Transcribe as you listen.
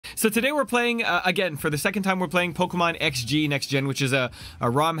So today we're playing, again, for the second time, we're playing Pokemon XG Next Gen, which is a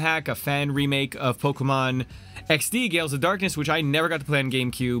ROM hack, a fan remake of Pokemon XD, Gales of Darkness, which I never got to play on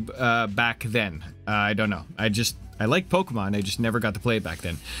GameCube back then. I don't know. I like Pokemon, I just never got to play it back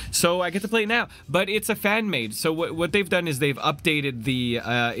then. So I get to play it now, but it's a fan-made. So what they've done is they've updated the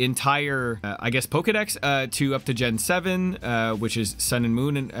entire, I guess, Pokedex to up to Gen 7, which is Sun and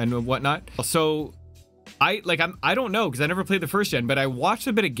Moon and whatnot. So I don't know, because I never played the first gen, but I watched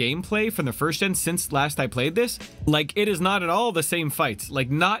a bit of gameplay from the first gen since last I played this. Like, it is not at all the same fights. Like,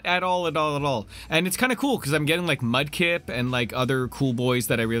 not at all. And it's kind of cool, because I'm getting, like, Mudkip and, like, other cool boys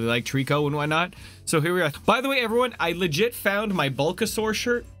that I really like, Trico and whatnot. So here we are. By the way, everyone, I legit found my Bulbasaur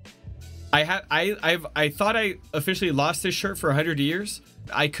shirt. I thought I officially lost this shirt for 100 years.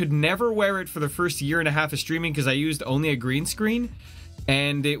 I could never wear it for the first year and a half of streaming, because I used only a green screen.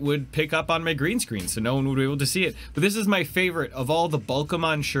 And it would pick up on my green screen, so no one would be able to see it. But this is my favorite of all the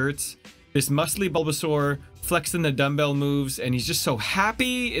Bulkamon shirts. This muscly Bulbasaur flexing the dumbbell moves, and he's just so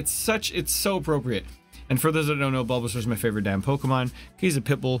happy. It's so appropriate. And for those that don't know, Bulbasaur's my favorite damn Pokemon. He's a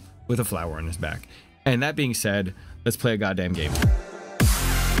pitbull with a flower on his back. And that being said, let's play a goddamn game.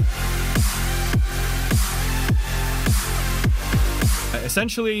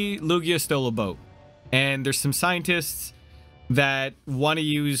 Essentially, Lugia stole a boat, and there's some scientists that want to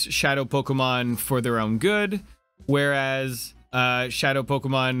use shadow Pokemon for their own good, whereas shadow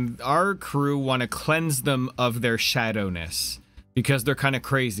Pokemon, our crew, want to cleanse them of their shadowness because they're kind of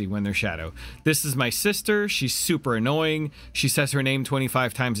crazy when they're shadow. This is my sister. She's super annoying. She says her name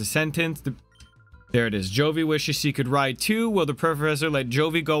 25 times a sentence. There it is. Jovi wishes she could ride too. Will the professor let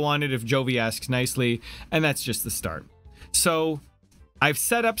Jovi go on it if Jovi asks nicely? And that's just the start. So I've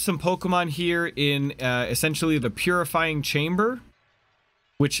set up some Pokemon here in essentially the Purifying Chamber,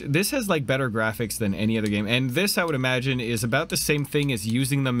 which this has like better graphics than any other game. And this, I would imagine, is about the same thing as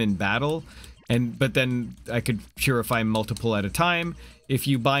using them in battle. But then I could purify multiple at a time. If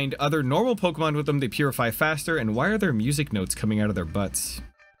you bind other normal Pokemon with them, they purify faster. And why are there music notes coming out of their butts?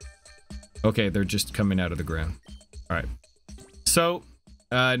 Okay, they're just coming out of the ground. All right. So,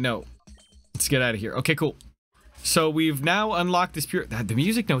 no. Let's get out of here. Okay, cool. So we've now unlocked this the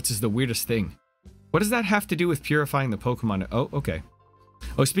music notes is the weirdest thing. What does that have to do with purifying the Pokemon? Oh, okay.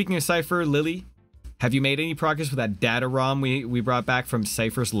 Oh, speaking of Cypher, Lily, have you made any progress with that data ROM we brought back from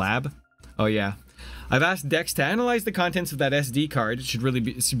Cypher's lab? Oh yeah. I've asked Dex to analyze the contents of that SD card. It should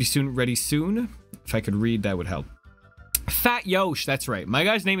be ready soon. If I could read, that would help. Fat Yosh, that's right. My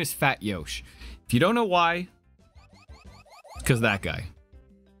guy's name is Fat Yosh. If you don't know why, it's because that guy.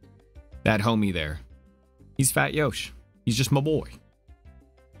 That homie there. He's Fat Yosh. He's just my boy.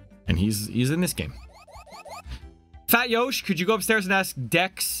 And he's in this game. Fat Yosh, could you go upstairs and ask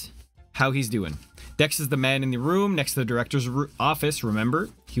Dex how he's doing? Dex is the man in the room next to the director's office, remember?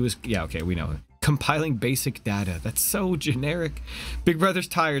 He was, yeah, okay, we know. Compiling basic data. That's so generic. Big Brother's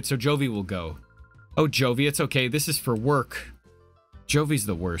tired, so Jovi will go. Oh, Jovi, it's okay. This is for work. Jovi's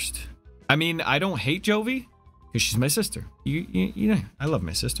the worst. I mean, I don't hate Jovi, because she's my sister. You know, I love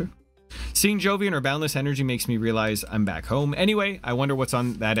my sister. Seeing Jovi and her boundless energy makes me realize I'm back home. Anyway, I wonder what's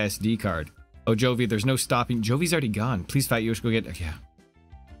on that SD card. Oh, Jovi, there's no stopping. Jovi's already gone. Please, Fat Yosh, go get... Yeah.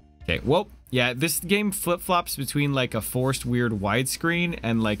 Okay, well, yeah, this game flip-flops between, like, a forced weird widescreen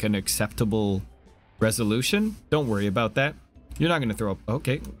and, like, an acceptable resolution. Don't worry about that. You're not going to throw up...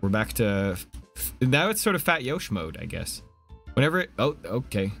 Okay, we're back to... Now it's sort of Fat Yosh mode, I guess. Whenever it... Oh,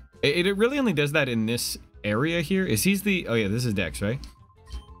 okay. It really only does that in this area here. Is he's the... Oh, yeah, this is Dex, right?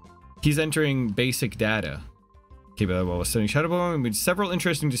 He's entering basic data. Okay, but while studying Shadow Pokemon, we made several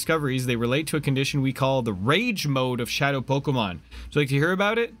interesting discoveries. They relate to a condition we call the rage mode of Shadow Pokemon. Would you like to hear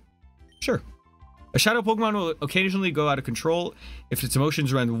about it? Sure. A Shadow Pokemon will occasionally go out of control if its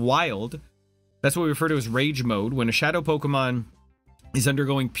emotions run wild. That's what we refer to as rage mode. When a Shadow Pokemon is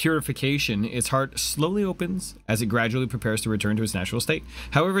undergoing purification, its heart slowly opens as it gradually prepares to return to its natural state.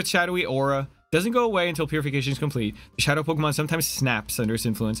 However, its shadowy aura doesn't go away until purification is complete. The Shadow Pokemon sometimes snaps under its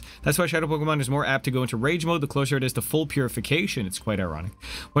influence. That's why Shadow Pokemon is more apt to go into Rage mode the closer it is to full purification. It's quite ironic.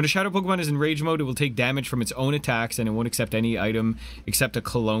 When a Shadow Pokemon is in Rage mode, it will take damage from its own attacks, and it won't accept any item except a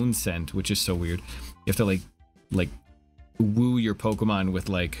cologne scent, which is so weird. You have to, like woo your Pokemon with,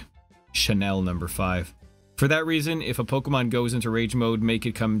 like, Chanel No. 5. For that reason, if a Pokemon goes into Rage mode, make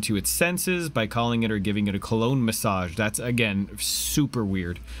it come to its senses by calling it or giving it a cologne massage. That's, again, super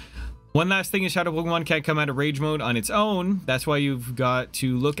weird. One last thing is Shadow Pokemon can't come out of Rage mode on its own. That's why you've got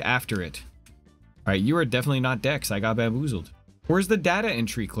to look after it. Alright, you are definitely not Dex. I got bamboozled. Where's the data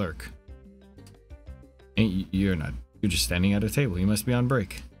entry clerk? You're not. You're just standing at a table. You must be on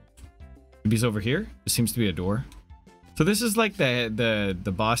break. Maybe he's over here? There seems to be a door. So this is like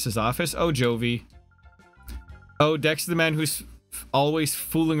the boss's office. Oh, Jovi. Oh, Dex is the man who's always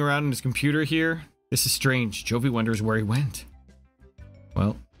fooling around on his computer here. This is strange. Jovi wonders where he went.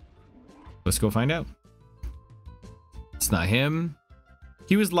 Well, let's go find out. It's not him.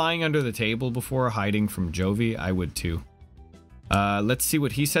 He was lying under the table before, hiding from Jovi. I would too. Let's see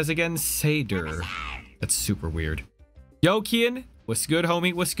what he says again. Seder. That's super weird. Yo, Kian. What's good,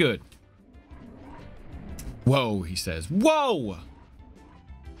 homie? What's good? Whoa, he says. Whoa!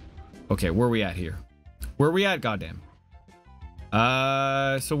 Okay, where are we at here? Where are we at, goddamn?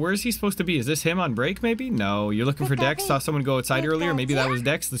 So where is he supposed to be? Is this him on break, maybe? No, you're looking for Dex. Saw someone go outside earlier. Maybe that was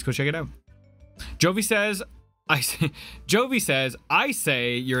Dex. Let's go check it out. Jovi says, I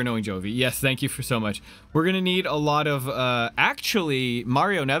say, you're annoying, Jovi. Yes, thank you for so much. We're gonna need a lot of, actually,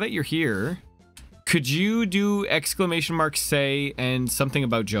 Mario, now that you're here, could you do exclamation mark say and something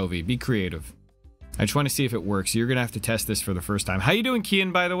about Jovi? Be creative. I just want to see if it works. You're gonna have to test this for the first time. How you doing,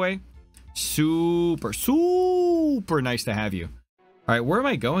 Kian, by the way? Super nice to have you. All right, where am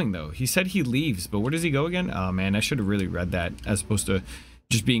I going, though? He said he leaves, but where does he go again? Oh, man, I should have really read that as opposed to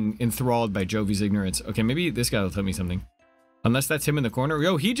just being enthralled by Jovi's ignorance. Okay, maybe this guy will tell me something. Unless that's him in the corner.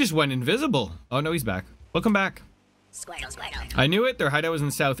 Yo, he just went invisible. Oh, no, he's back. Welcome back. Squirtle, squirtle. I knew it. Their hideout was in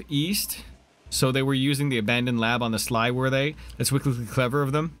the southeast, so they were using the abandoned lab on the sly, were they? That's wickedly clever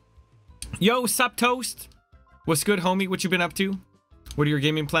of them. Yo, sup, Toast? What's good, homie? What you been up to? What are your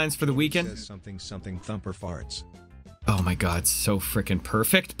gaming plans for the weekend? Says something thumper farts. Oh my god, so freaking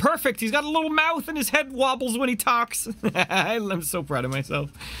perfect. Perfect! He's got a little mouth and his head wobbles when he talks. I'm so proud of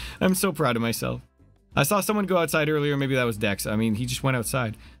myself. I'm so proud of myself. I saw someone go outside earlier. Maybe that was Dex. I mean, he just went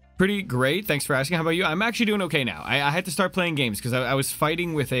outside. Pretty great. Thanks for asking. How about you? I'm actually doing okay now. I had to start playing games because I was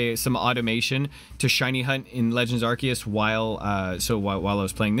fighting with some automation to shiny hunt in Legends Arceus while I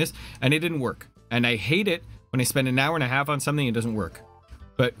was playing this, and it didn't work. And I hate it when I spend an hour and a half on something and it doesn't work.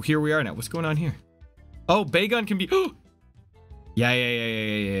 But here we are now. What's going on here? Oh, Bagon can be.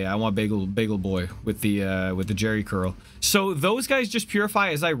 Yeah. I want Bagel Boy with the Jerry curl. So those guys just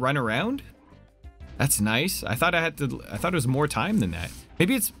purify as I run around. That's nice. I thought it was more time than that.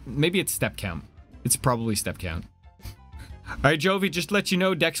 Maybe it's step count. It's probably step count. All right, Jovi, just to let you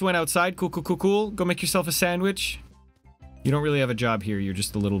know, Dex went outside. Cool. Go make yourself a sandwich. You don't really have a job here. You're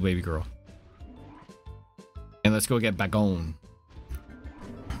just a little baby girl. And let's go get Bagon.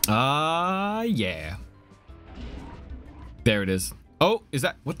 Yeah. There it is. Oh, is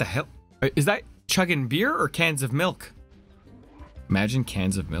that... What the hell? Is that chugging beer or cans of milk? Imagine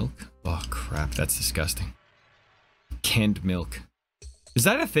cans of milk. Oh, crap. That's disgusting. Canned milk. Is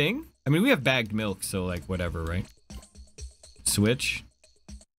that a thing? I mean, we have bagged milk, so, like, whatever, right? Switch.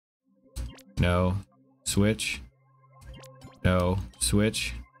 No. Switch. No.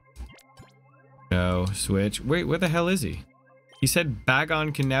 Switch. No. Switch. Wait, where the hell is he? He said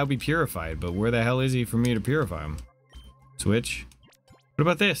Bagon can now be purified, but where the hell is he for me to purify him? Switch. What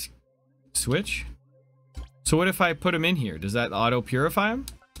about this? Switch. So what if I put him in here? Does that auto purify him?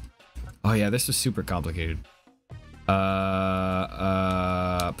 Oh yeah, this is super complicated.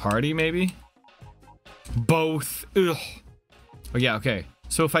 Party maybe? Both. Ugh. Oh yeah, okay.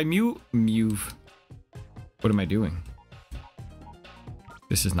 So if I move. What am I doing?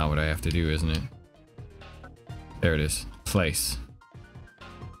 This is not what I have to do, isn't it? There it is. Place.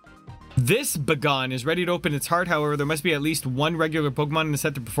 This Bagon is ready to open its heart. However, there must be at least one regular Pokemon in the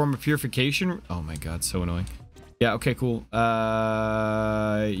set to perform a purification. Oh my god, so annoying. Yeah, okay, cool.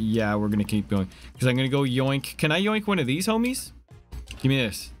 Yeah, we're gonna keep going. Because I'm gonna go yoink. Can I yoink one of these homies? Give me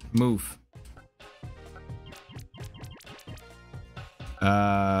this. Move.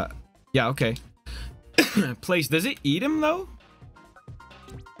 Yeah, okay. Place. Does it eat him, though?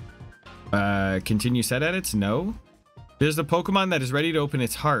 Continue set edits? No. There's the Pokemon that is ready to open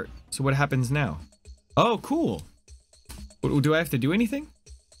its heart. So what happens now? Oh, cool. Do I have to do anything?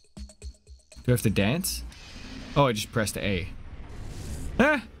 Do I have to dance? Oh, I just pressed A.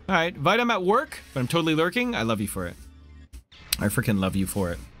 Alright. Vita, I'm at work, but I'm totally lurking. I love you for it. I freaking love you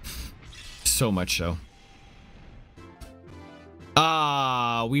for it. So much so.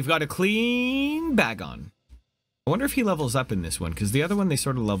 We've got a clean Bagon. I wonder if he levels up in this one, because the other one, they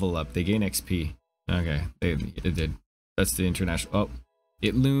sort of level up. They gain XP. Okay, it did. That's the international... Oh,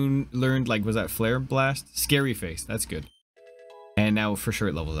 it learned, like, was that Flare Blast? Scary Face, that's good. And now, for sure,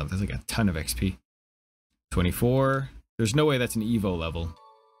 it levels up. That's like a ton of XP. 24. There's no way that's an Evo level.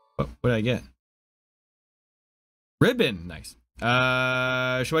 What did I get? Ribbon, nice.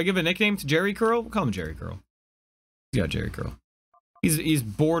 Should I give a nickname to Jerry Curl? We'll call him Jerry Curl. He's got Jerry Curl. He's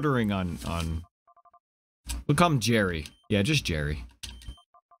bordering on... We'll call him Jerry. Yeah, just Jerry.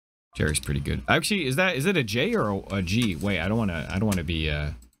 Jerry's pretty good. Actually, is it a J or a G? Wait, I don't want to be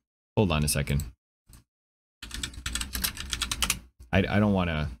hold on a second. I don't want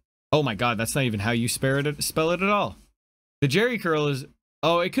to. Oh my god, that's not even how you spell it at all. The Jerry curl is,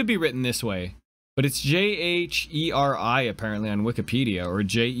 oh, it could be written this way, but it's J-H-E-R-I apparently on Wikipedia, or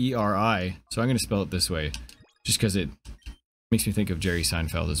J-E-R-I. So I'm going to spell it this way, just because it makes me think of Jerry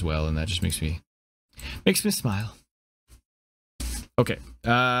Seinfeld as well, and that just makes me smile. Okay,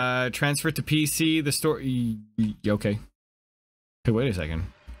 transfer to PC, the story, okay. Okay, wait a second.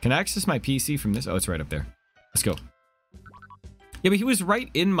 Can I access my PC from this? Oh, it's right up there. Let's go. Yeah, but he was right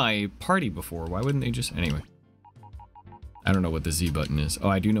in my party before. Why wouldn't they just... Anyway. I don't know what the Z button is. Oh,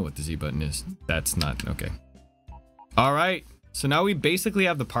 I do know what the Z button is. That's not... Okay. Alright. So now we basically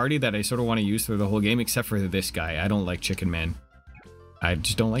have the party that I sort of want to use for the whole game, except for this guy. I don't like Chicken Man. I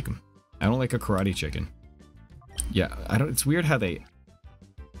just don't like him. I don't like a karate chicken. Yeah, I don't... It's weird how they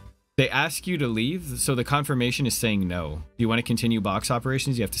ask you to leave, so the confirmation is saying no. If you want to continue box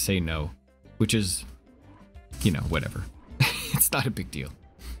operations, you have to say no. Which is... You know, whatever. It's not a big deal.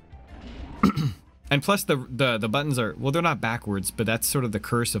 And plus the buttons are, well, they're not backwards, but that's sort of the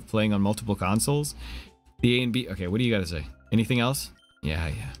curse of playing on multiple consoles. The A and B. Okay, what do you got to say? Anything else? Yeah.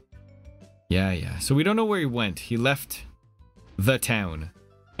 So we don't know where he went. He left the town.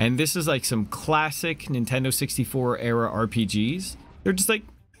 And this is like some classic Nintendo 64 era RPGs. They're just like,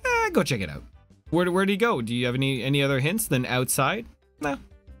 go check it out. Where'd he go? Do you have any other hints than outside? No.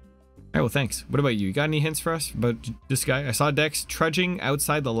 Alright, well, thanks. What about you? You got any hints for us about this guy? I saw Dex trudging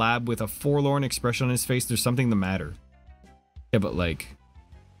outside the lab with a forlorn expression on his face. There's something the matter. Yeah, but like...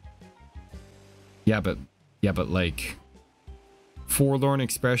 Yeah, but like... Forlorn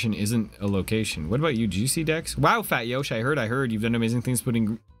expression isn't a location. What about you? Did you see Dex? Wow, Fat Yosh, I heard. You've done amazing things,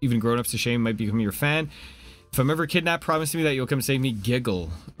 putting even grown-ups to shame. Might become your fan. If I'm ever kidnapped, promise me that you'll come save me. Giggle.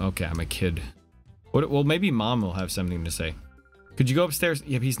 Okay, I'm a kid. Well, maybe Mom will have something to say. Could you go upstairs?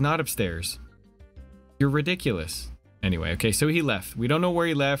 Yeah, but he's not upstairs. You're ridiculous. Anyway, okay, so he left. We don't know where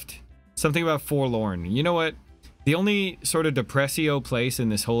he left. Something about forlorn. You know what? The only sort of depressio place in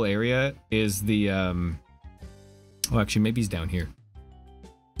this whole area is the, Oh, actually, maybe he's down here.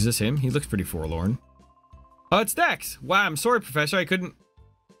 Is this him? He looks pretty forlorn. Oh, it's Dex! Wow, I'm sorry, Professor. I couldn't...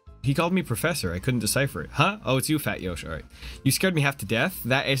 He called me Professor. I couldn't decipher it. Huh? Oh, it's you, Fat Yosh. Alright. You scared me half to death.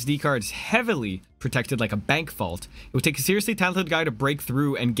 That SD card is heavily protected like a bank vault. It would take a seriously talented guy to break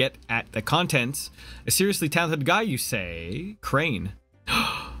through and get at the contents. A seriously talented guy, you say? Crane.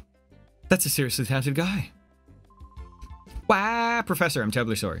 That's a seriously talented guy. Wow, Professor, I'm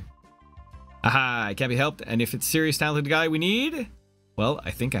terribly sorry. Aha, it can't be helped. And if it's serious talented guy we need, well, I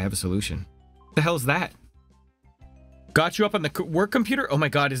think I have a solution. What the hell's that? Got you up on the work computer? Oh my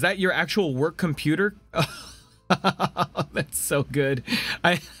god, is that your actual work computer? That's so good.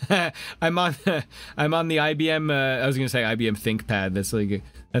 I'm on the IBM. I was gonna say IBM ThinkPad.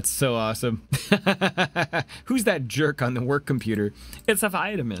 That's so awesome. Who's that jerk on the work computer? It's a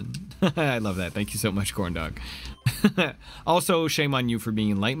vitamin. I love that. Thank you so much, Corn Dog. Also, shame on you for being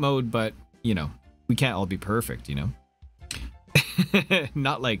in light mode, but you know we can't all be perfect. You know,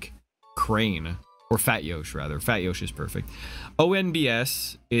 not like Crane. Or Fat Yosh, rather. Fat Yosh is perfect.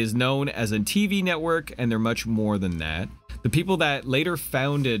 ONBS is known as a TV network, and they're much more than that. The people that later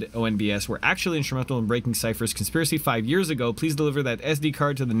founded ONBS were actually instrumental in breaking Cypher's conspiracy 5 years ago. Please deliver that SD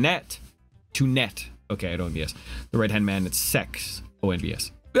card to the net. To net. Okay, at ONBS. The right-hand man, it's Sex.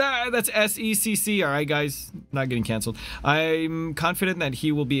 ONBS. Ah, that's SECC. All right, guys. Not getting canceled. I'm confident that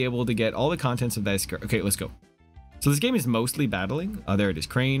he will be able to get all the contents of that SD card. Okay, let's go. So this game is mostly battling. Oh, there it is.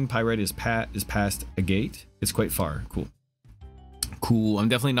 Crane, Pyrite is past a gate. It's quite far. Cool. Cool. I'm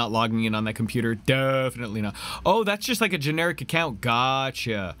definitely not logging in on that computer. Definitely not. Oh, that's just like a generic account.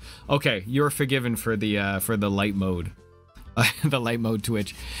 Gotcha. Okay, you're forgiven for the light mode. The light mode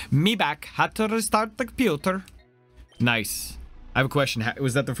Twitch. Me back. Had to restart the computer. Nice. I have a question.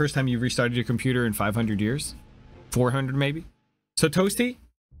 Was that the first time you restarted your computer in 500 years? 400 maybe? So Toasty?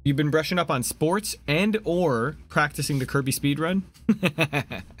 You've been brushing up on sports and or practicing the Kirby speedrun?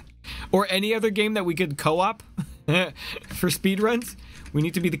 Or any other game that we could co-op for speedruns? We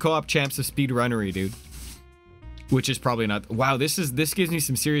need to be the co-op champs of speedrunnery, dude. Which is probably not... Wow, this gives me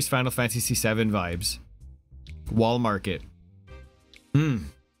some serious Final Fantasy VII vibes. Wall market.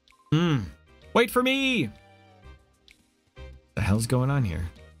 Wait for me! What the hell's going on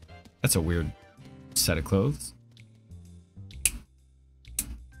here? That's a weird set of clothes.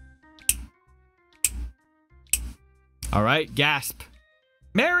 All right, gasp.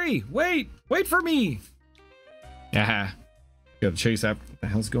 Mary, wait for me. Yeah, gotta chase after. What the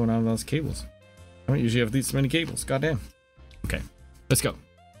hell's going on with those cables? I don't usually have these many cables. Goddamn. Okay, let's go.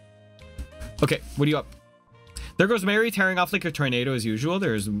 Okay, what are you up? There goes Mary, tearing off like a tornado as usual.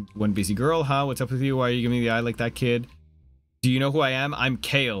 There's one busy girl, huh? What's up with you? Why are you giving me the eye like that, kid? Do you know who I am? I'm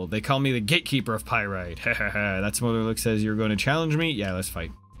Kale. They call me the gatekeeper of Pyrite. That's what Look says. You're going to challenge me? Yeah, let's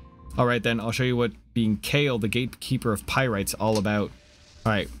fight. All right, then. I'll show you what being Kale, the gatekeeper of Pyrite's all about.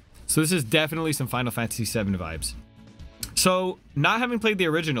 All right. So this is definitely some Final Fantasy VII vibes. So, not having played the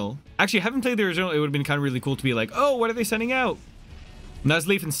original... Actually, having played the original, it would have been kind of really cool to be like, oh, what are they sending out?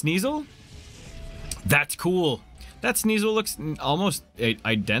 Nuzleaf and Sneasel? That's cool. That Sneasel looks almost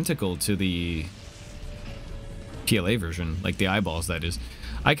identical to the PLA version, like the eyeballs, that is.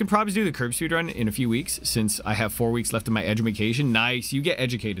 I can probably do the curb speed run in a few weeks since I have 4 weeks left of my education. Nice, you get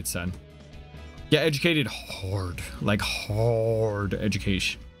educated, son. Get educated hard, like hard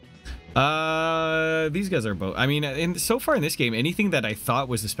education. These guys are both. I mean, so far in this game, anything that I thought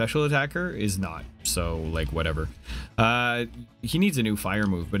was a special attacker is not. So, like, whatever. He needs a new fire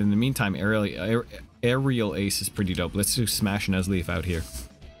move, but in the meantime, aerial ace is pretty dope. Let's just smash Nuzleaf out here.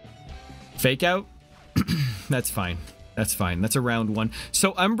 Fake out? That's fine. That's fine. That's a round one.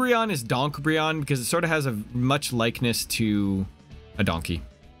 So Umbreon is Donkbreon because it sort of has a much likeness to a donkey.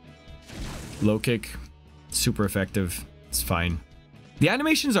 Low kick, super effective. It's fine. The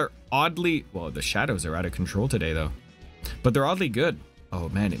animations are oddly... Well, the shadows are out of control today, though. But they're oddly good. Oh,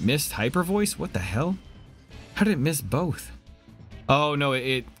 man, it missed Hyper Voice? What the hell? How did it miss both? Oh, no,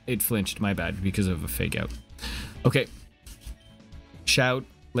 it flinched. My bad, because of a fake out. Okay. Shout.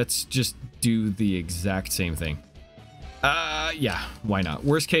 Let's just do the exact same thing. Yeah, why not?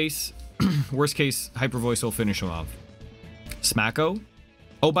 Worst case, Hyper Voice will finish him off. Smacko.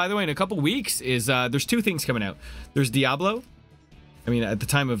 Oh, by the way, in a couple weeks is there's 2 things coming out. There's Diablo. I mean, at the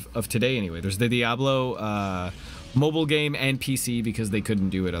time of today, anyway. There's the Diablo mobile game and PC because they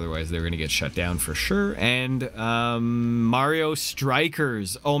couldn't do it. Otherwise, they were going to get shut down for sure. And Mario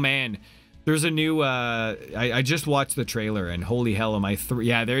Strikers. Oh, man. There's a new... I just watched the trailer, and holy hell am I...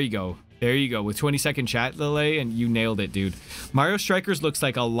 Yeah, there you go. There you go. With 20-second chat delay, and you nailed it, dude. Mario Strikers looks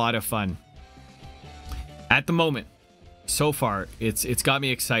like a lot of fun. At the moment, so far, it's got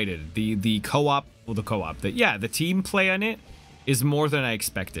me excited. The co-op... Well, the co-op. The team play on it is more than I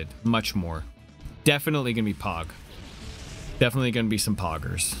expected. Much more. Definitely gonna be Pog. Definitely gonna be some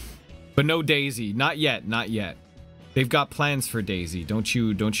Poggers. But no Daisy. Not yet. Not yet. They've got plans for Daisy. Don't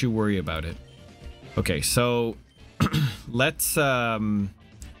you worry about it. Okay, so let's we're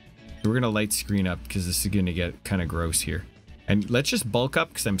gonna light screen up because this is gonna get kind of gross here. And let's just bulk up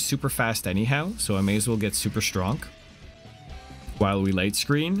because I'm super fast anyhow, so I may as well get super strong while we light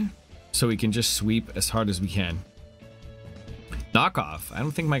screen so we can just sweep as hard as we can. Knockoff. I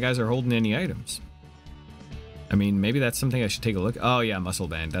don't think my guys are holding any items. I mean, maybe that's something I should take a look. Oh yeah, muscle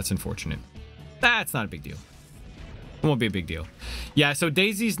band. That's unfortunate. That's not a big deal. It won't be a big deal. Yeah, so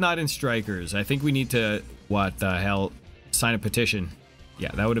Daisy's not in Strikers. I think we need to, what the hell, sign a petition.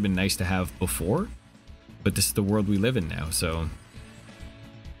 Yeah, that would have been nice to have before. But this is the world we live in now, so...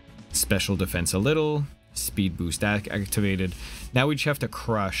 Special defense a little. Speed boost activated. Now we just have to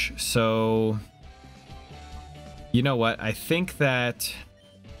crush. So... You know what? I think that...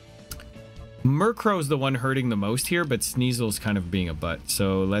 Murkrow's the one hurting the most here, but Sneasel's kind of being a butt.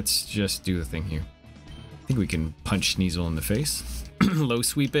 So let's just do the thing here. I think we can punch Sneasel in the face. Low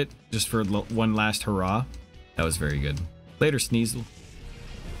sweep it, just for one last hurrah. That was very good. Later, Sneasel.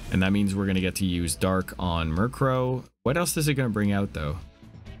 And that means we're going to get to use Dark on Murkrow. What else is it going to bring out, though?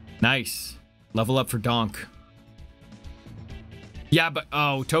 Nice. Level up for Donk. Yeah, but...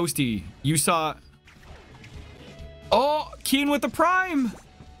 Oh, Toasty. You saw... Oh, Keen with the Prime!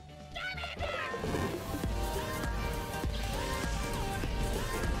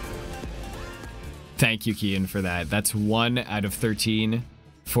 Thank you, Kian, for that. That's 1 out of 13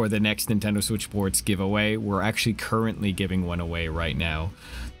 for the next Nintendo Switch Sports giveaway. We're actually currently giving one away right now.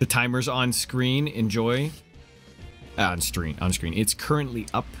 The timer's on screen. Enjoy. On screen. It's currently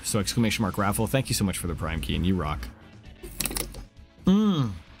up. So exclamation mark raffle. Thank you so much for the Prime, Kian. You rock. Took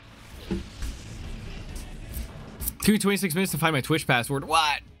me 26 minutes to find my Twitch password.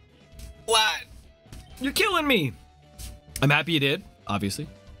 What? You're killing me. I'm happy you did, obviously.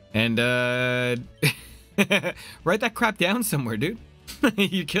 And, write that crap down somewhere, dude.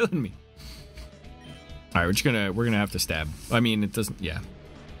 You're killing me. All right, we're gonna have to stab. I mean, it doesn't, yeah.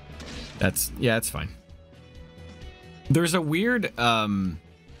 It's fine. There's a weird,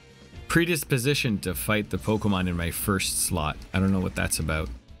 predisposition to fight the Pokemon in my first slot. I don't know what that's about.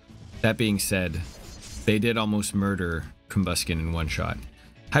 That being said, they did almost murder Combuskin in one shot.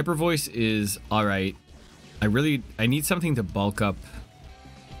 Hyper Voice is all right. I need something to bulk up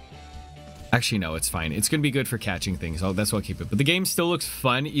Actually, no, it's fine. It's going to be good for catching things. Oh, that's why I'll keep it. But the game still looks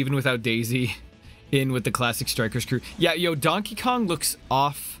fun, even without Daisy in with the classic Strikers crew. Yeah, yo, Donkey Kong looks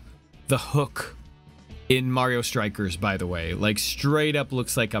off the hook in Mario Strikers, by the way. Like, straight up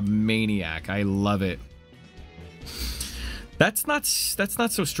looks like a maniac. I love it. That's not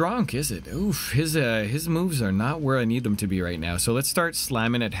so strong, is it? Oof, his moves are not where I need them to be right now. So let's start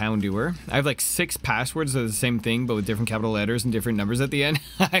slamming at Houndour. I have like 6 passwords of the same thing, but with different capital letters and different numbers at the end.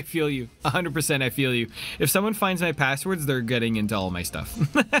 I feel you. 100% I feel you. If someone finds my passwords, they're getting into all my stuff.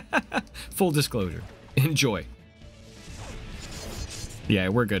 Full disclosure. Enjoy. Yeah,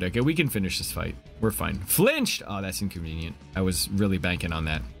 we're good. Okay, we can finish this fight. We're fine. Flinched! Oh, that's inconvenient. I was really banking on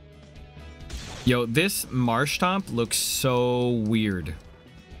that. Yo, this Marshtomp looks so weird.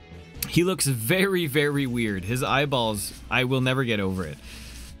 He looks very, very weird. His eyeballs, I will never get over it.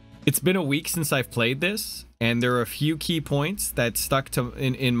 It's been a week since I've played this, and there are a few key points that stuck to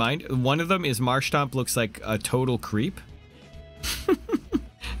in mind. One of them is Marshtomp looks like a total creep.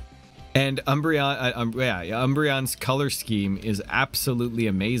 And Umbreon's color scheme is absolutely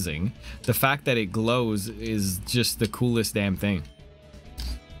amazing. The fact that it glows is just the coolest damn thing.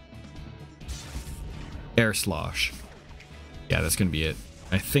 Air Slosh. Yeah, that's gonna be it.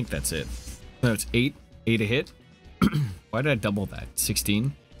 I think that's it. No, it's 8 a hit. Why did I double that?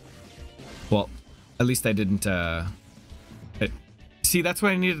 16. Well, at least I didn't see, that's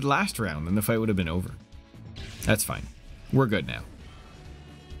what I needed last round, and the fight would have been over. That's fine. We're good now.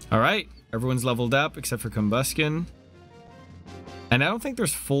 All right, everyone's leveled up except for Combustion. And I don't think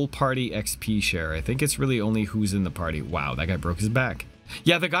there's full party XP share. I think it's really only who's in the party. Wow, that guy broke his back.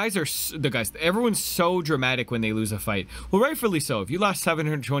 Yeah, everyone's so dramatic when they lose a fight. Well, rightfully so. If you lost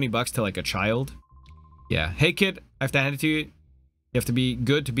 720 bucks to like a child. Yeah. Hey kid, I have to hand it to you. You have to be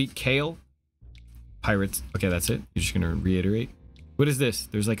good to beat Kale. Pirates. Okay, that's it. You're just gonna reiterate. What is this?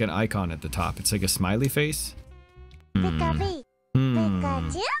 There's like an icon at the top. It's like a smiley face. What's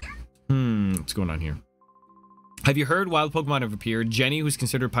going on here? Have you heard wild Pokemon have appeared? Jenny, who's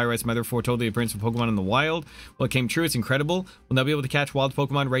considered Pyrite's mother, foretold the appearance of Pokemon in the wild. Well, it came true. It's incredible. We'll now be able to catch wild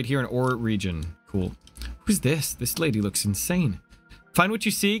Pokemon right here in Ore region. Cool. Who's this? This lady looks insane. Find what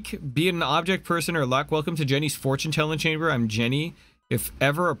you seek. Be it an object, person, or luck. Welcome to Jenny's fortune telling chamber. I'm Jenny. If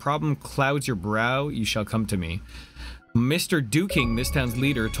ever a problem clouds your brow, you shall come to me. Mr. Duking, this town's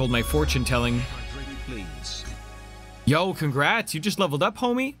leader, told my fortune telling. Yo, congrats. You just leveled up,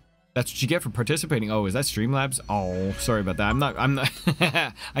 homie. That's what you get for participating. Oh, is that Streamlabs? Oh, sorry about that. I'm not.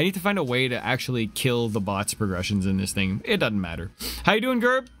 I need to find a way to actually kill the bots progressions in this thing. It doesn't matter. How you doing,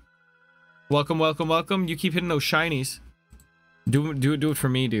 Gerb? Welcome, welcome, welcome. You keep hitting those shinies. Do it for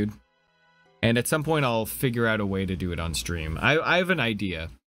me, dude. And at some point, I'll figure out a way to do it on stream. I have an idea.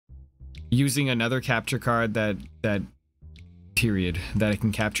 Using another capture card that I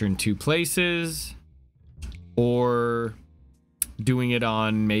can capture in 2 places. Or doing it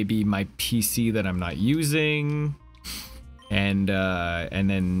on maybe my PC that I'm not using, and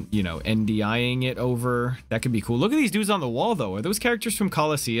then, you know, NDIing it over. That could be cool. Look at these dudes on the wall, though. Are those characters from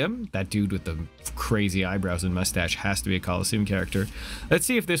Colosseum? That dude with the crazy eyebrows and mustache has to be a Colosseum character. Let's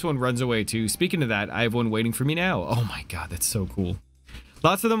see if this one runs away, too. Speaking of that, I have one waiting for me now. Oh my god, that's so cool.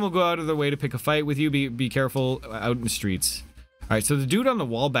 Lots of them will go out of their way to pick a fight with you. Be careful out in the streets. All right, so the dude on the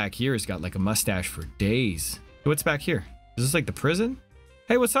wall back here has got like a mustache for days. What's back here? Is this like the prison?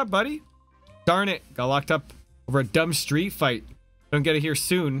 Hey, what's up, buddy? Darn it, got locked up over a dumb street fight. Don't get it here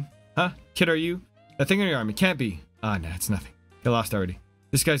soon. Huh? Kid, are you? That thing on your arm, it can't be. Ah, nah, it's nothing. Get lost already.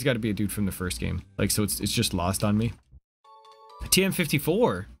 This guy's got to be a dude from the first game. Like, so it's just lost on me.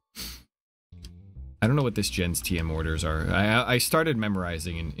 TM54? I don't know what this gen's TM orders are. I started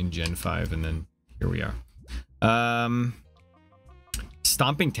memorizing in Gen 5, and then here we are.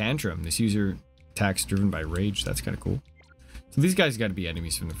 Stomping Tantrum. This user attacks driven by rage. That's kind of cool. So these guys got to be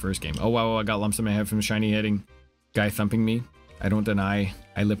enemies from the first game. Oh, wow, I got lumps in my head from the shiny hitting. Guy thumping me. I don't deny.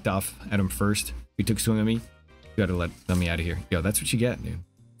 I lipped off at him first. He took a swing at me. You gotta let me out of here. Yo, that's what you get, dude.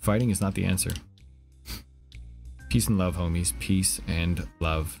 Fighting is not the answer. Peace and love, homies. Peace and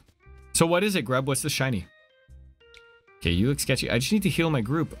love. So what is it, Grub? What's the shiny? Okay, you look sketchy. I just need to heal my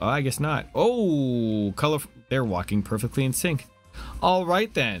group. Oh, I guess not. Oh, colorful. They're walking perfectly in sync. All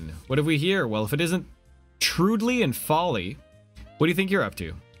right, then. What have we here? Well, if it isn't Trudely and Folly, what do you think you're up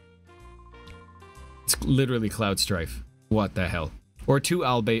to? It's literally Cloud Strife. What the hell? Or 2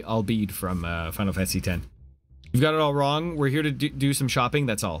 Albeed from Final Fantasy X. You've got it all wrong. We're here to do some shopping.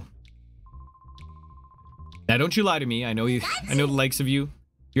 That's all. Now, don't you lie to me. I know you. I know the likes of you.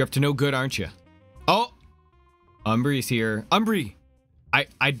 You're up to no good, aren't you? Oh, Umbree's here. Umbree,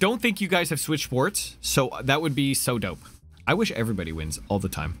 I don't think you guys have switched sports, so that would be so dope. I wish everybody wins all the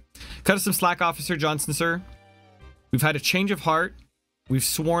time. Cut us some slack, Officer Johnson, sir. We've had a change of heart. We've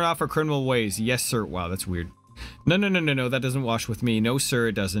sworn off our criminal ways. Yes, sir. Wow, that's weird. No, no, no, no, no. That doesn't wash with me. No, sir,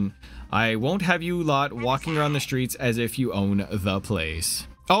 it doesn't. I won't have you lot walking around the streets as if you own the place.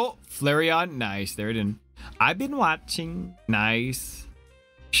 Oh, Flareon. Nice. There it is. I've been watching. Nice.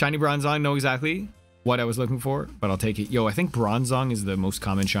 Shiny Bronzong. Know exactly what I was looking for, but I'll take it. Yo, I think Bronzong is the most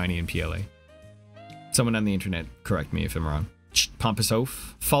common shiny in PLA. Someone on the internet, correct me if I'm wrong. Pompous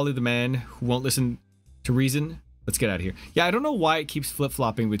oaf. Follow the man who won't listen to reason. Let's get out of here. Yeah, I don't know why it keeps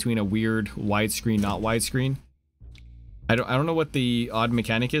flip-flopping between a weird widescreen, not widescreen. I don't know what the odd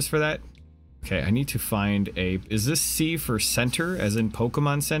mechanic is for that. Okay, I need to find a... Is this C for center, as in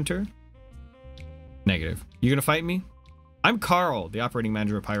Pokemon Center? Negative. You gonna fight me? I'm Carl, the operating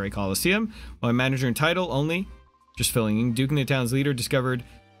manager of Pirate Coliseum. Well, I'm manager in title only. Just filling in. Duke, the town's leader, discovered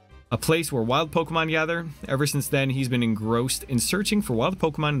a place where wild Pokemon gather. Ever since then, he's been engrossed in searching for wild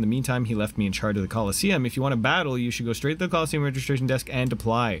Pokemon. In the meantime, he left me in charge of the Coliseum. If you want to battle, you should go straight to the Coliseum registration desk and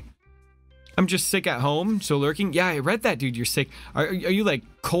apply. I'm just sick at home, so lurking. Yeah, I read that, dude. You're sick. Are you like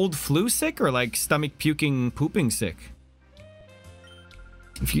cold flu sick or like stomach puking, pooping sick?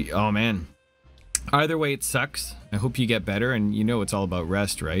 If you, oh man. Either way, it sucks. I hope you get better, and you know it's all about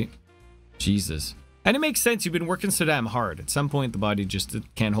rest, right? Jesus. And it makes sense. You've been working so damn hard. At some point, the body just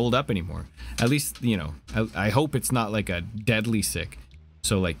can't hold up anymore. At least, you know, I hope it's not like a deadly sick.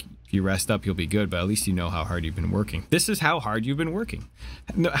 So, like, if you rest up, you'll be good, but at least you know how hard you've been working. This is how hard you've been working.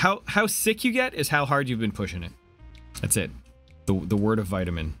 How sick you get is how hard you've been pushing it. That's it. The word of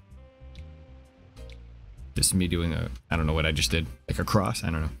vitamin. Just me doing a, I don't know what I just did. Like a cross?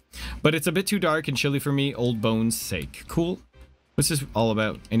 I don't know. But it's a bit too dark and chilly for me. Old bones sake. Cool. What's this all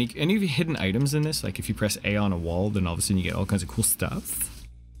about? Any of you hidden items in this? Like if you press A on a wall, then all of a sudden you get all kinds of cool stuff.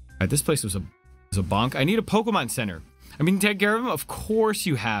 Alright, this place was a bonk. I need a Pokemon Center. I mean, take care of them? Of course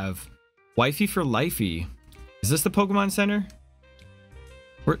you have. Wifey for lifey. Is this the Pokemon Center?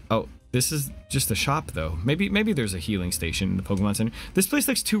 Oh, this is just a shop though. Maybe there's a healing station in the Pokemon Center. This place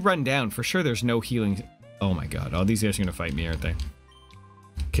looks too run down. For sure there's no healing. Oh my god. All these guys are gonna fight me, aren't they?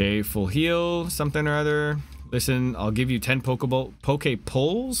 Okay, full heal, something or other. Listen, I'll give you 10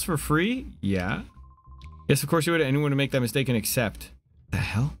 Pokepoles for free? Yeah. Yes, of course you would. Anyone to make that mistake and accept. The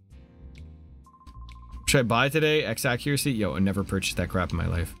hell? Should I buy today? X accuracy? Yo, I never purchased that crap in my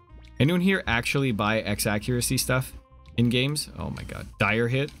life. Anyone here actually buy X accuracy stuff in games? Oh my god. Dire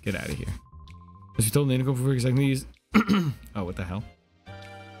hit? Get out of here. As you told Nanico before exactly use. Oh, what the hell?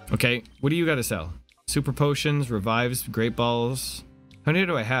 Okay, what do you got to sell? Super potions, revives, great balls. How many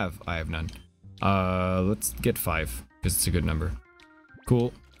do I have? I have none. Let's get 5, because it's a good number.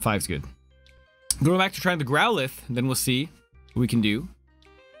 Cool. 5's good. Going back to trying the Growlithe, then we'll see what we can do.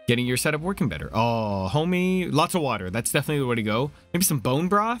 Getting your setup working better. Oh, homie. Lots of water. That's definitely the way to go. Maybe some bone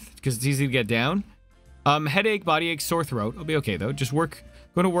broth, because it's easy to get down. Headache, body ache, sore throat. I'll be okay, though. Just work.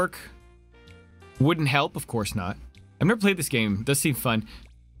 Go to work. Wouldn't help. Of course not. I've never played this game. It does seem fun.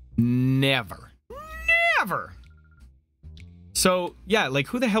 Never. Never. So, yeah, like,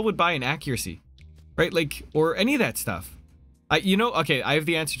 who the hell would buy an accuracy? Right? Like, or any of that stuff. You know, okay, I have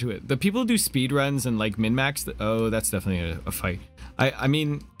the answer to it. The people who do speedruns and, like, min-max, oh, that's definitely a fight. I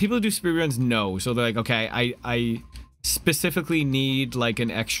mean, people who do speedruns know. So they're like, okay, I specifically need, like,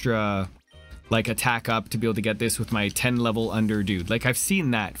 an extra, like, attack up to be able to get this with my 10 level under dude. Like, I've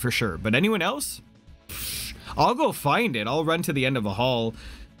seen that for sure. But anyone else? I'll go find it. I'll run to the end of a hall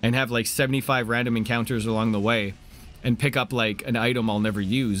and have, like, 75 random encounters along the way. And pick up, like, an item I'll never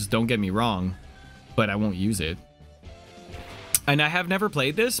use. Don't get me wrong. But I won't use it. And I have never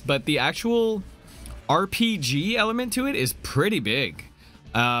played this, but the actual RPG element to it is pretty big.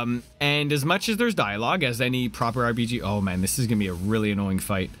 And as much as there's dialogue, as any proper RPG... Oh, man, this is going to be a really annoying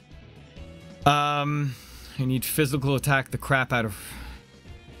fight. I need physical attack the crap out of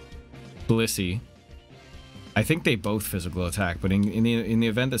Blissey. I think they both physical attack, but in the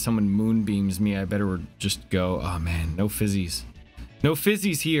event that someone moonbeams me, I better just go. Oh man, no fizzies. No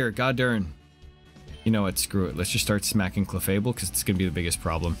fizzies here, god darn. You know what, screw it. Let's just start smacking Clefable, because it's going to be the biggest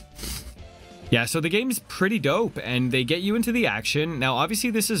problem. Yeah, so the game's pretty dope, and they get you into the action. Now, obviously,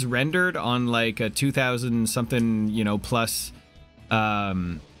 this is rendered on like a 2000 something, you know, plus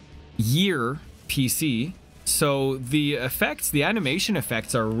year PC. So the effects, the animation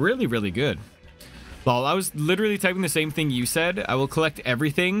effects are really, really good. Lol, I was literally typing the same thing you said. I will collect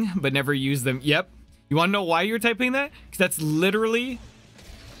everything, but never use them. Yep. You want to know why you're typing that? Because that's literally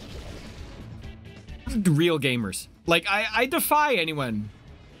real gamers. Like, I defy anyone.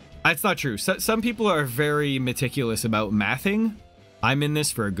 That's not true. Some people are very meticulous about mathing, I'm in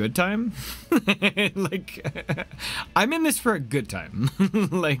this for a good time. Like, I'm in this for a good time.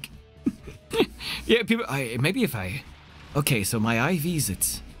 Like, yeah, people, maybe if I, okay, so my IV's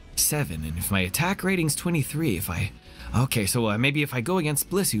it's 7, and if my attack rating's 23, okay, so maybe if I go against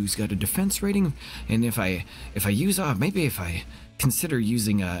Bliss, who's got a defense rating, and if I use maybe if I consider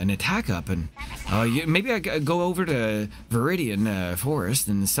using an attack up, and maybe I go over to Viridian Forest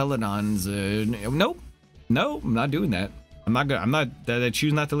and Celadon's. Nope, no, I'm not doing that. I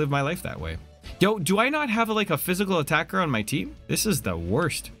choose not to live my life that way. Yo, do I not have like a physical attacker on my team? This is the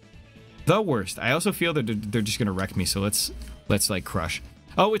worst. The worst. I also feel that they're just gonna wreck me, so let's like crush.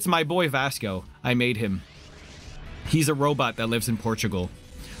 Oh, it's my boy Vasco. I made him. He's a robot that lives in Portugal.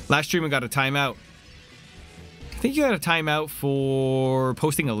 Last stream I got a timeout. I think you got a timeout for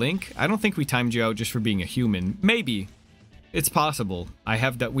posting a link. I don't think we timed you out just for being a human. Maybe. It's possible.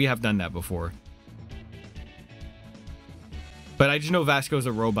 We have done that before. But I just know Vasco's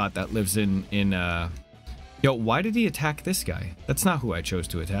a robot that lives in Yo, why did he attack this guy? That's not who I chose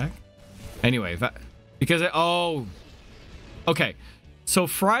to attack. Anyway, because oh. Okay. So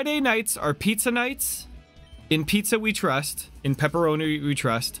Friday nights are pizza nights. In pizza we trust. In pepperoni we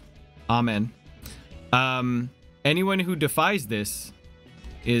trust. Amen. Anyone who defies this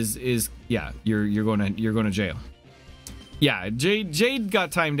is yeah, you're going to jail. Yeah, Jade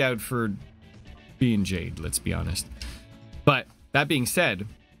got timed out for being Jade, let's be honest. But that being said,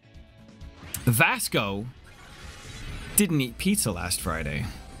 Vasco didn't eat pizza last Friday,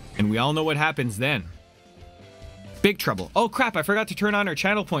 and we all know what happens then. Big trouble. Oh crap, I forgot to turn on our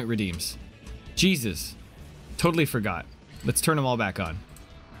channel point redeems. Jesus. Totally forgot. Let's turn them all back on.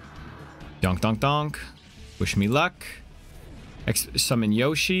 Donk donk donk. Wish me luck. Summon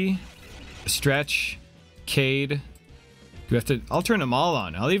Yoshi. Stretch. Cade. Do we have to... I'll turn them all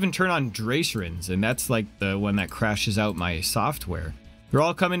on. I'll even turn on Dracerins, and that's like the one that crashes out my software. They're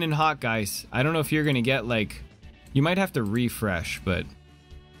all coming in hot, guys. I don't know if you're gonna get like... You might have to refresh, but...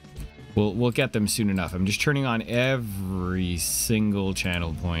 We'll get them soon enough. I'm just turning on every single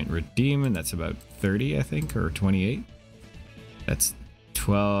channel point redeem, and that's about 30, I think, or 28. That's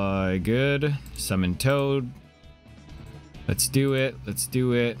 12. Good. Summon Toad. Let's do it. Let's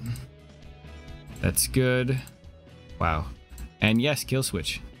do it. That's good. Wow. And yes, kill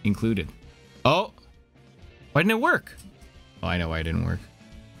switch included. Oh, why didn't it work? Oh, I know why it didn't work.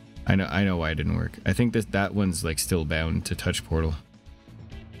 I know why it didn't work. I think that one's like still bound to touch portal.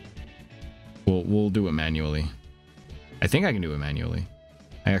 We'll do it manually. I think I can do it manually.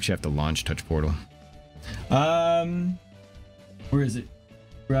 I actually have to launch touch portal. Where is it?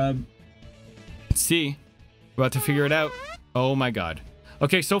 Grab. Let's see. We're about to figure it out. Oh my god.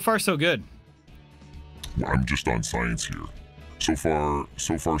 Okay, so far so good. Well, I'm just on science here. So far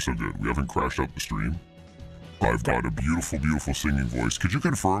so good. We haven't crashed out the stream. I've got a beautiful, beautiful singing voice. Could you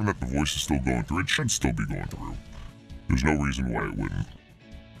confirm that the voice is still going through? It should still be going through. There's no reason why it wouldn't.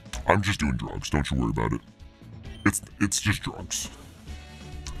 I'm just doing drugs. Don't you worry about it. It's just drugs.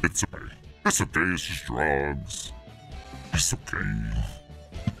 It's okay. It's okay. It's just drugs. It's okay.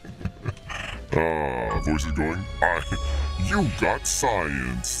 Voice is going. You got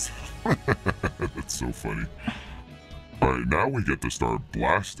science. That's so funny. Alright, now we get to start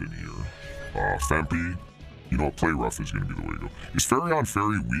blasting here. Fampi, you know what, play rough is going to be the way to go. Is Fairy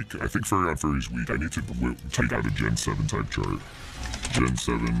Fairy weak? I think Fairy Fairy's weak. I need to take out a Gen 7 type chart. Gen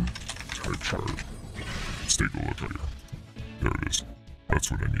 7 type chart. Let's take a look at here. There it is. That's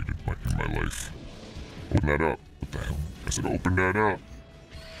what I needed in my life. Open that up. What the hell? I said open that up.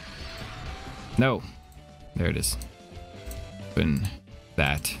 No. There it is. Open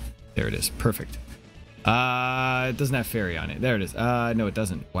that. There it is. Perfect. It doesn't have fairy on it. There it is. No, it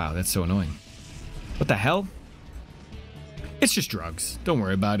doesn't. Wow, that's so annoying. What the hell? It's just drugs. Don't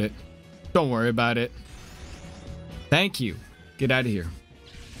worry about it. Don't worry about it. Thank you. Get out of here.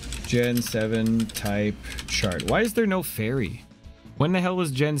 Gen 7 type chart. Why is there no fairy? When the hell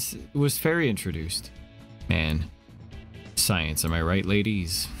was fairy introduced? Man. Science, am I right,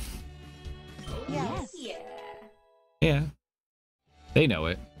 ladies? Yes. Yeah. They know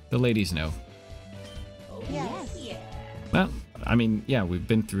it. The ladies know. Yes. Well, I mean, yeah, we've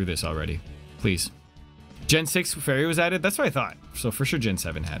been through this already. Please. Gen 6 fairy was added? That's what I thought. So for sure Gen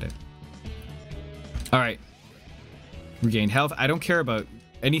 7 had it. Alright. Regained health. I don't care about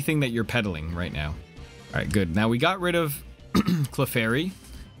anything that you're peddling right now. Alright, good. Now we got rid of Clefairy,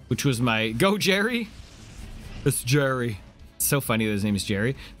 which was my... Go, Jerry! It's Jerry. It's so funny that his name is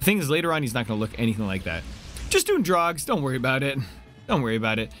Jerry. The thing is, later on, he's not going to look anything like that. Just doing drugs. Don't worry about it. Don't worry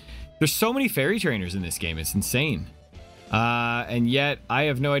about it. There's so many fairy trainers in this game. It's insane. And yet I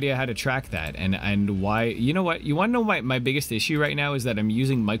have no idea how to track that and why. You know what? You want to know my biggest issue right now is that I'm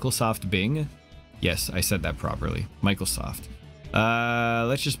using Microsoft Bing. Yes, I said that properly. Microsoft.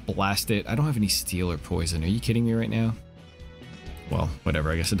 Let's just blast it. I don't have any steel or poison. Are you kidding me right now? Well,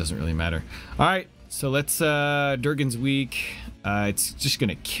 whatever. I guess it doesn't really matter. All right, so let's Durgan's weak. It's just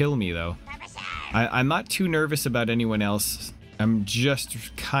gonna kill me though. I'm not too nervous about anyone else. I'm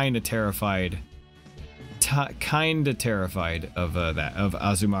just kind of terrified. Kinda terrified of of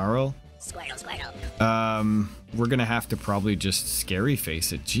Azumarill. Squirtle. We're gonna have to probably just scary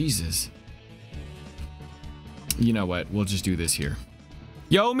face it. Jesus. You know what? We'll just do this here.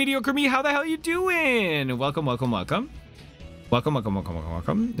 Yo, Mediocre Me, how the hell you doing? Welcome, welcome, welcome. Welcome, welcome, welcome, welcome,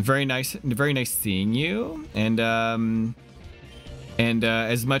 welcome. Very nice seeing you. And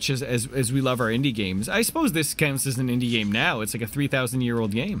as much as we love our indie games, I suppose this counts as an indie game now. It's like a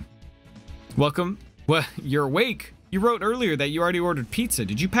 3,000-year-old game. Welcome. Well, you're awake. You wrote earlier that you already ordered pizza.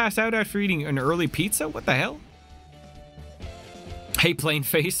 Did you pass out after eating an early pizza? What the hell? Hey, Plain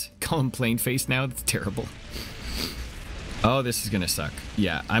Face. Call him Plain Face now. That's terrible. Oh, this is gonna suck.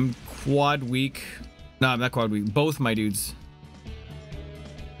 Yeah, I'm quad weak. No, I'm not quad weak. Both my dudes.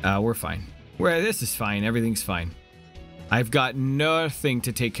 We're fine. This is fine. Everything's fine. I've got nothing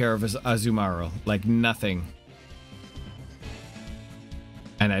to take care of as Azumarill. Like, nothing.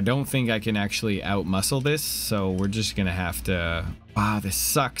 And I don't think I can actually outmuscle this, so we're just gonna have to... Wow, this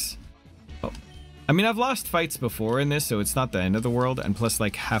sucks. Oh. I mean, I've lost fights before in this, so it's not the end of the world, and plus,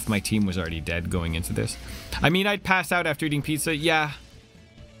 like, half my team was already dead going into this. I mean, I'd pass out after eating pizza, yeah.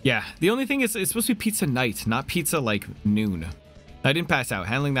 Yeah, the only thing is, it's supposed to be pizza night, not pizza, like, noon. I didn't pass out.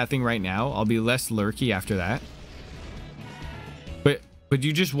 Handling that thing right now, I'll be less lurky after that. But would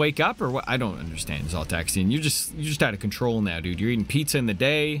you just wake up, or what? I don't understand, Zaltaxian. You're just out of control now, dude. You're eating pizza in the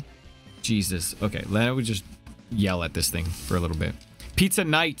day. Jesus. Okay, let me just yell at this thing for a little bit. Pizza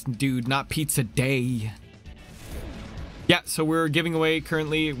night, dude, not pizza day. Yeah, so we're giving away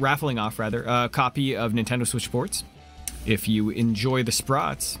currently, raffling off rather, a copy of Nintendo Switch Sports. If you enjoy the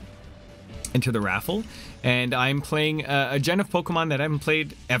Sprots, enter the raffle. And I'm playing a gen of Pokemon that I haven't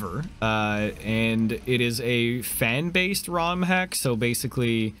played ever. And it is a fan-based ROM hack, so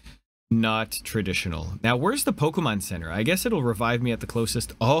basically not traditional. Now, where's the Pokemon Center? I guess it'll revive me at the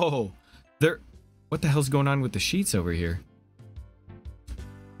closest. Oh, there. What the hell's going on with the sheets over here?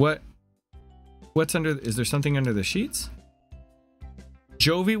 What's under? Is there something under the sheets?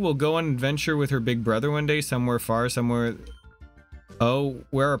 Jovi will go on an adventure with her big brother one day, somewhere far, somewhere. Oh,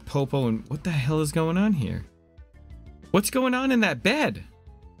 where are Popo and what the hell is going on here? What's going on in that bed?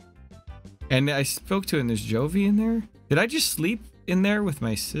 And I spoke to it and there's Jovi in there. Did I just sleep in there with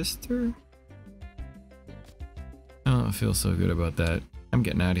my sister? Oh, I feel so good about that. I'm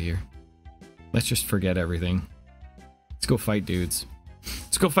getting out of here. Let's just forget everything. Let's go fight dudes.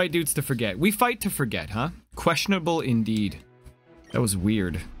 Let's go fight dudes to forget. We fight to forget, huh? Questionable indeed. That was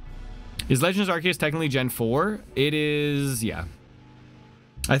weird. Is Legends Arceus technically Gen 4? It is, yeah.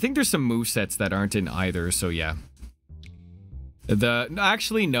 I think there's some movesets that aren't in either, so yeah.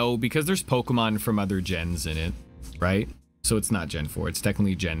 Actually, no, because there's Pokemon from other gens in it, right? So it's not Gen 4. It's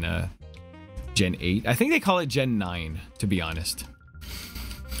technically Gen 8. I think they call it Gen 9, to be honest.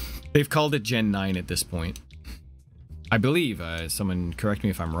 They've called it Gen 9 at this point. I believe, someone correct me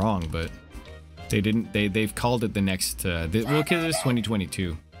if I'm wrong, but they didn't, they've called it the next, look at this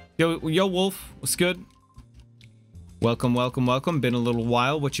 2022. Yo, Wolf, what's good? Welcome, welcome, welcome. Been a little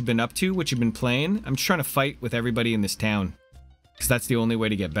while. What you been up to? What you been playing? I'm just trying to fight with everybody in this town. Because that's the only way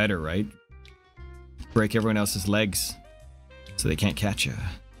to get better, right? Break everyone else's legs. So they can't catch you.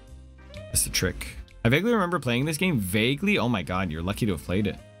 That's the trick. I vaguely remember playing this game. Vaguely? Oh my god, you're lucky to have played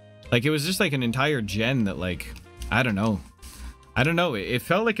it. Like, it was just like an entire gen that, like, I don't know. I don't know. It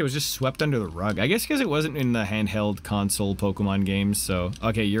felt like it was just swept under the rug. I guess because it wasn't in the handheld console Pokemon games, so...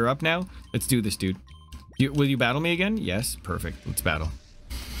 Okay, you're up now? Let's do this, dude. Will you battle me again? Yes, perfect. Let's battle.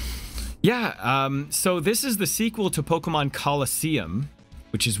 Yeah, so this is the sequel to Pokemon Coliseum,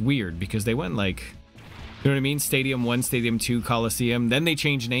 which is weird because they went like, you know what I mean? Stadium 1, Stadium 2, Coliseum. Then they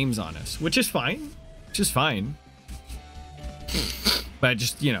changed names on us, which is fine. Which is fine. But I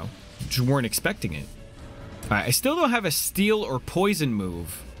just, you know, just weren't expecting it. All right, I still don't have a steel or poison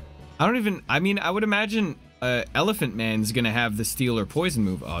move. I mean, I would imagine Elephant Man's gonna have the steel or poison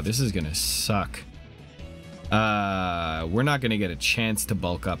move. Oh, this is gonna suck. We're not gonna get a chance to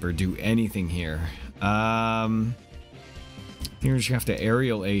bulk up or do anything here. I think we're just gonna have to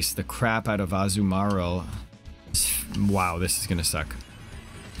aerial ace the crap out of Azumarill. Wow, this is gonna suck.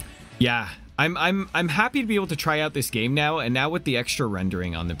 Yeah, I'm happy to be able to try out this game now, and now with the extra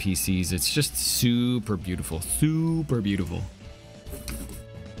rendering on the PCs, it's just super beautiful. Super beautiful.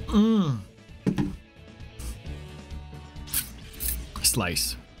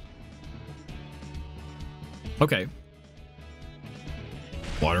 Slice. Okay.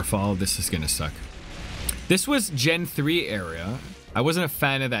 Waterfall, this is gonna suck. This was Gen 3 era. I wasn't a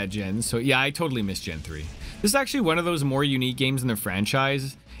fan of that gen, so yeah, I totally missed Gen 3. This is actually one of those more unique games in the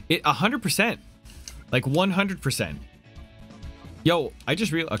franchise. It 100%. Like 100%. Yo, I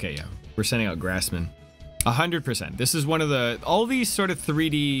just realized, okay, yeah, we're sending out Grassman. 100%. This is one of the, all these sort of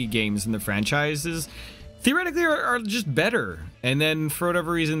 3D games in the franchises theoretically are just better. And then for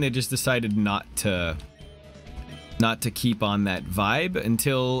whatever reason, they just decided not to keep on that vibe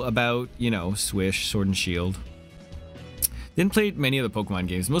until about, you know, Swish, Sword and Shield. Didn't play many of the Pokemon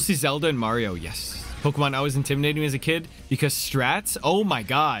games, mostly Zelda and Mario, yes. Pokemon always intimidated me as a kid because strats, oh my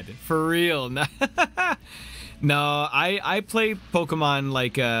god, for real. No, I play Pokemon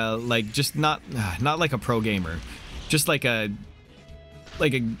like just not like a pro gamer, just like a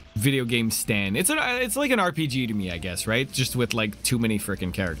video game stan. It's like an RPG to me, I guess, right? Just with like too many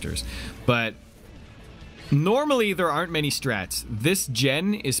freaking characters. But normally there aren't many strats. This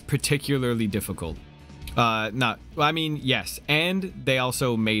gen is particularly difficult. I mean, yes, and they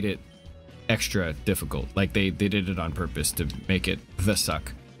also made it extra difficult. Like they did it on purpose to make it the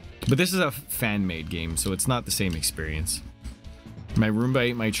suck. But this is a fan-made game, so it's not the same experience. My Roomba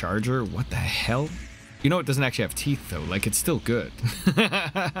ate my charger. What the hell? You know, it doesn't actually have teeth though. Like, it's still good.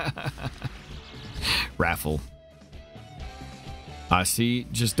 Raffle. See,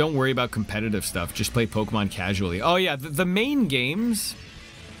 just don't worry about competitive stuff. Just play Pokemon casually. Oh yeah, the main games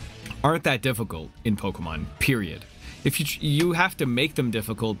aren't that difficult in Pokemon, period. If you have to make them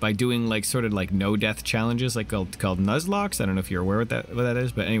difficult by doing like sort of like no death challenges, like called Nuzlocke. I don't know if you're aware what that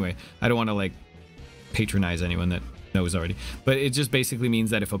is, but anyway, I don't want to like patronize anyone that knows already. But it just basically means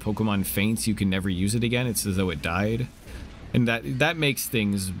that if a Pokemon faints, you can never use it again. It's as though it died, and that makes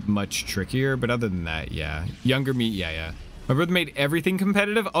things much trickier. But other than that, yeah, younger me, yeah. My brother made everything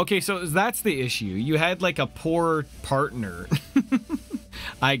competitive. Okay, so that's the issue. You had like a poor partner.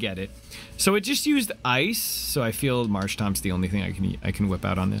 I get it. So it just used ice, so I feel Marshtomp's the only thing I can whip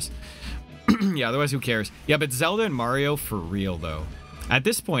out on this. Yeah, otherwise who cares? Yeah, but Zelda and Mario for real though. At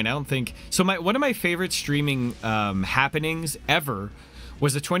this point, I don't think so. One of my favorite streaming happenings ever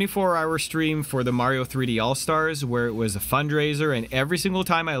was a 24-hour stream for the Mario 3D All-Stars, where it was a fundraiser, and every single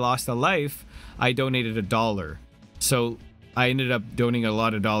time I lost a life, I donated $1. So I ended up donating a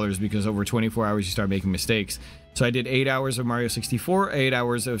lot of dollars because over 24 hours you start making mistakes. So I did 8 hours of Mario 64, 8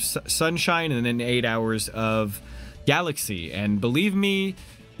 hours of Sunshine, and then 8 hours of Galaxy. And believe me,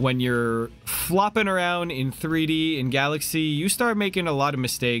 when you're flopping around in 3D in Galaxy, you start making a lot of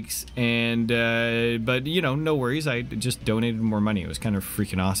mistakes. And but you know, no worries. I just donated more money. It was kind of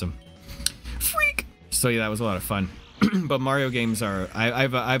freaking awesome. Freak. So yeah, that was a lot of fun. But Mario games are I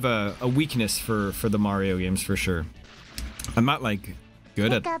have a weakness for the Mario games for sure. I'm not like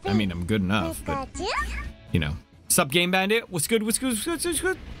good at. I mean, I'm good enough, but. You know. Sup, Game Bandit? What's good? What's good? What's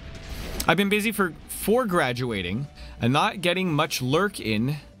good? I've been busy for graduating and not getting much lurk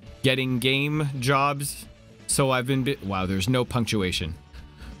in getting game jobs. So I've been wow, there's no punctuation.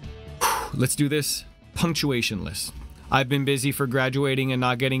 Let's do this. Punctuationless. I've been busy for graduating and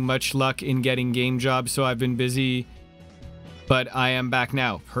not getting much luck in getting game jobs, so I've been busy, but I am back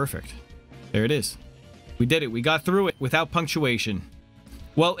now. Perfect. There it is. We did it. We got through it without punctuation.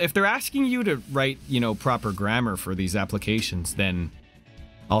 Well, if they're asking you to write, you know, proper grammar for these applications, then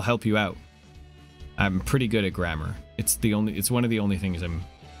I'll help you out. I'm pretty good at grammar. It's one of the only things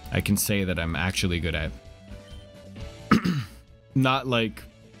I can say that I'm actually good at. Not like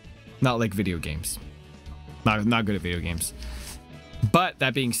video games. Not good at video games. But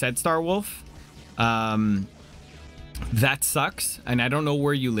that being said, Star Wolf, that sucks, and I don't know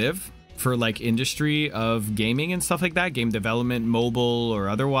where you live for like industry of gaming and stuff like that, game development, mobile or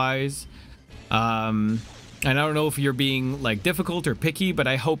otherwise. And I don't know if you're being like difficult or picky, but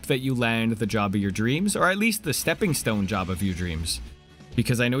I hope that you land the job of your dreams, or at least the stepping stone job of your dreams,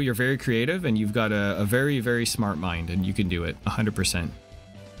 because I know you're very creative and you've got a very, very smart mind, and you can do it 100%.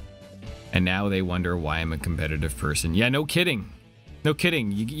 And now they wonder why I'm a competitive person. Yeah, no kidding. No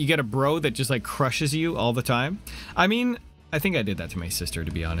kidding. You get a bro that just like crushes you all the time. I mean, I think I did that to my sister,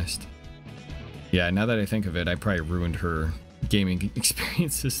 to be honest. Yeah, now that I think of it, I probably ruined her gaming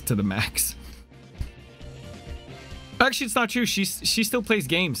experiences to the max. Actually, it's not true. She still plays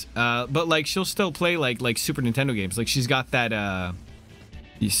games, but like she'll still play like Super Nintendo games. Like she's got that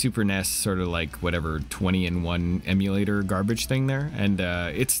the Super NES sort of like whatever 20-in-1 emulator garbage thing there, and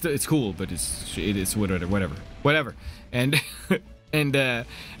it's cool, but it's whatever. And and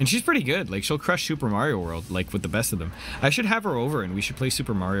she's pretty good. Like, she'll crush Super Mario World like with the best of them. I should have her over and we should play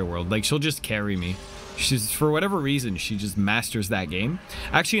Super Mario World. Like, she'll just carry me. She's, for whatever reason, she just masters that game.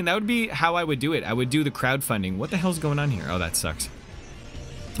 Actually, and that would be how I would do it. I would do the crowdfunding. What the hell's going on here? Oh, that sucks.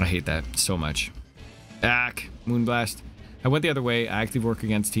 I hate that so much. Moonblast. I went the other way. I actively work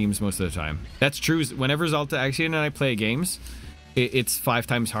against teams most of the time. That's true. Whenever Zalta and I play games, it's 5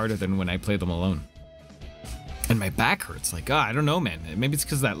 times harder than when I play them alone. And my back hurts. Like, I don't know, man. Maybe it's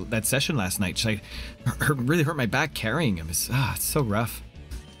because that session last night. Just like, really hurt my back carrying him. It's so rough.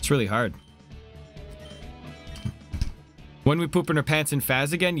 It's really hard. When we poop in our pants in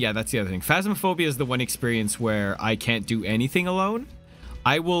Phas again, yeah, that's the other thing. Phasmophobia is the one experience where I can't do anything alone.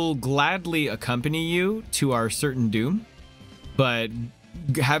 I will gladly accompany you to our certain doom, but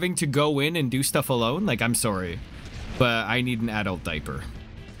having to go in and do stuff alone, like, I'm sorry, but I need an adult diaper.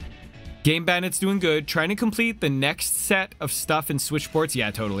 Game Bandit's doing good. Trying to complete the next set of stuff in Switchports. Yeah,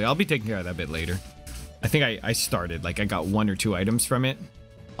 totally. I'll be taking care of that a bit later. I think I started, like, I got 1 or 2 items from it.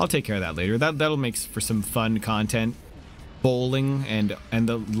 I'll take care of that later. That'll make for some fun content. Bowling and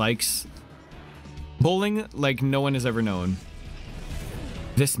the likes. Bowling like no one has ever known.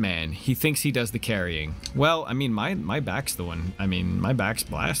 This man, he thinks he does the carrying. Well, I mean, my back's the one. I mean, my back's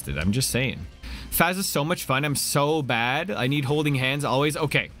blasted. I'm just saying. Phas is so much fun. I'm so bad. I need holding hands always.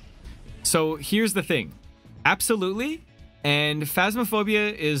 Okay. So here's the thing. Absolutely. And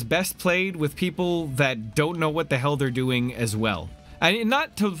Phasmophobia is best played with people that don't know what the hell they're doing as well. And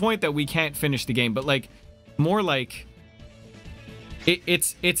not to the point that we can't finish the game, but like, more like,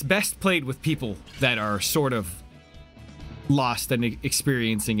 it's best played with people that are sort of lost and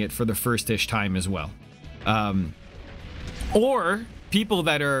experiencing it for the first-ish time as well. Or people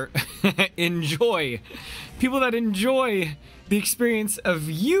that are enjoy the experience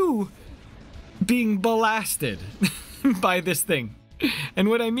of you being blasted by this thing. And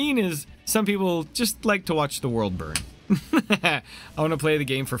what I mean is, some people just like to watch the world burn. I want to play the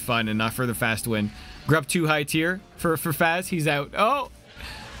game for fun and not for the fast win. Grub 2 high tier for Phas. He's out. Oh,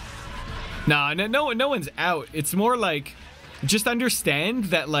 nah, no one's out. It's more like, just understand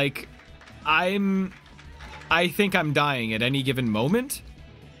that, like, I think I'm dying at any given moment,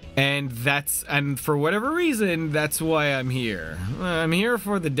 and for whatever reason, that's why I'm here. I'm here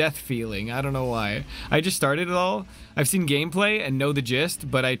for the death feeling. I don't know why. I just started it all. I've seen gameplay and know the gist,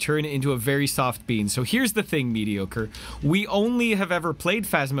 but I turn it into a very soft bean. So here's the thing, Mediocre. We only have ever played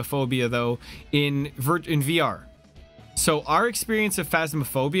Phasmophobia, though, in VR. So our experience of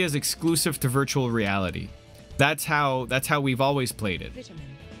Phasmophobia is exclusive to virtual reality. That's how we've always played it.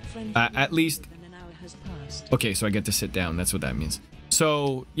 At least. Okay, so I get to sit down. That's what that means.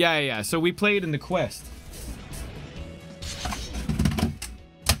 So yeah. So we played in the Quest.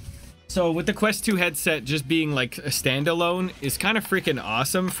 So with the Quest 2 headset just being like a standalone is kind of freaking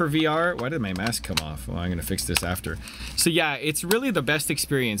awesome for VR. Why did my mask come off? Well, I'm gonna fix this after. So yeah, it's really the best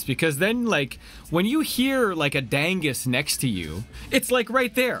experience, because then, like, when you hear like a dangus next to you, it's like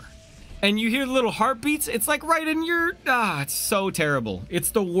right there. And you hear the little heartbeats, it's like right in your... it's so terrible. It's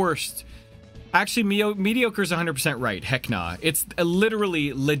the worst. Actually, Mediocre's 100% right. Heck nah. It's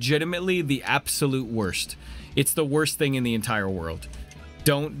literally, legitimately the absolute worst. It's the worst thing in the entire world.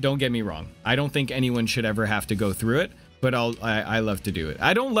 Don't get me wrong. I don't think anyone should ever have to go through it, but I love to do it.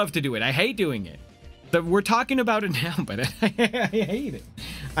 I don't love to do it. I hate doing it. We're talking about it now, but I hate it.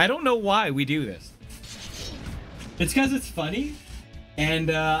 I don't know why we do this. It's because it's funny,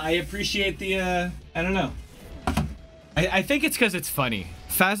 and I appreciate the, I don't know. I think it's because it's funny.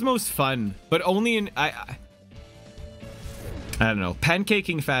 Phasmo's fun, but only in, I don't know.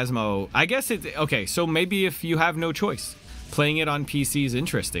 Pancaking Phasmo, I guess it's, okay, so maybe if you have no choice. Playing it on PC is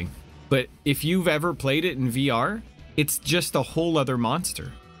interesting, but if you've ever played it in VR, it's just a whole other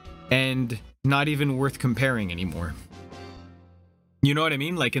monster, and not even worth comparing anymore. You know what I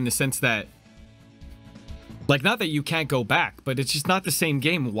mean? Like, in the sense that, like, not that you can't go back, but it's just not the same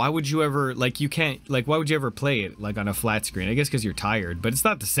game. Why would you ever, like, you can't, like, why would you ever play it, like, on a flat screen? I guess because you're tired, but it's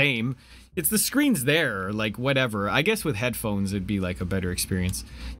not the same. It's the screen's there, like, whatever. I guess with headphones, it'd be, like, a better experience.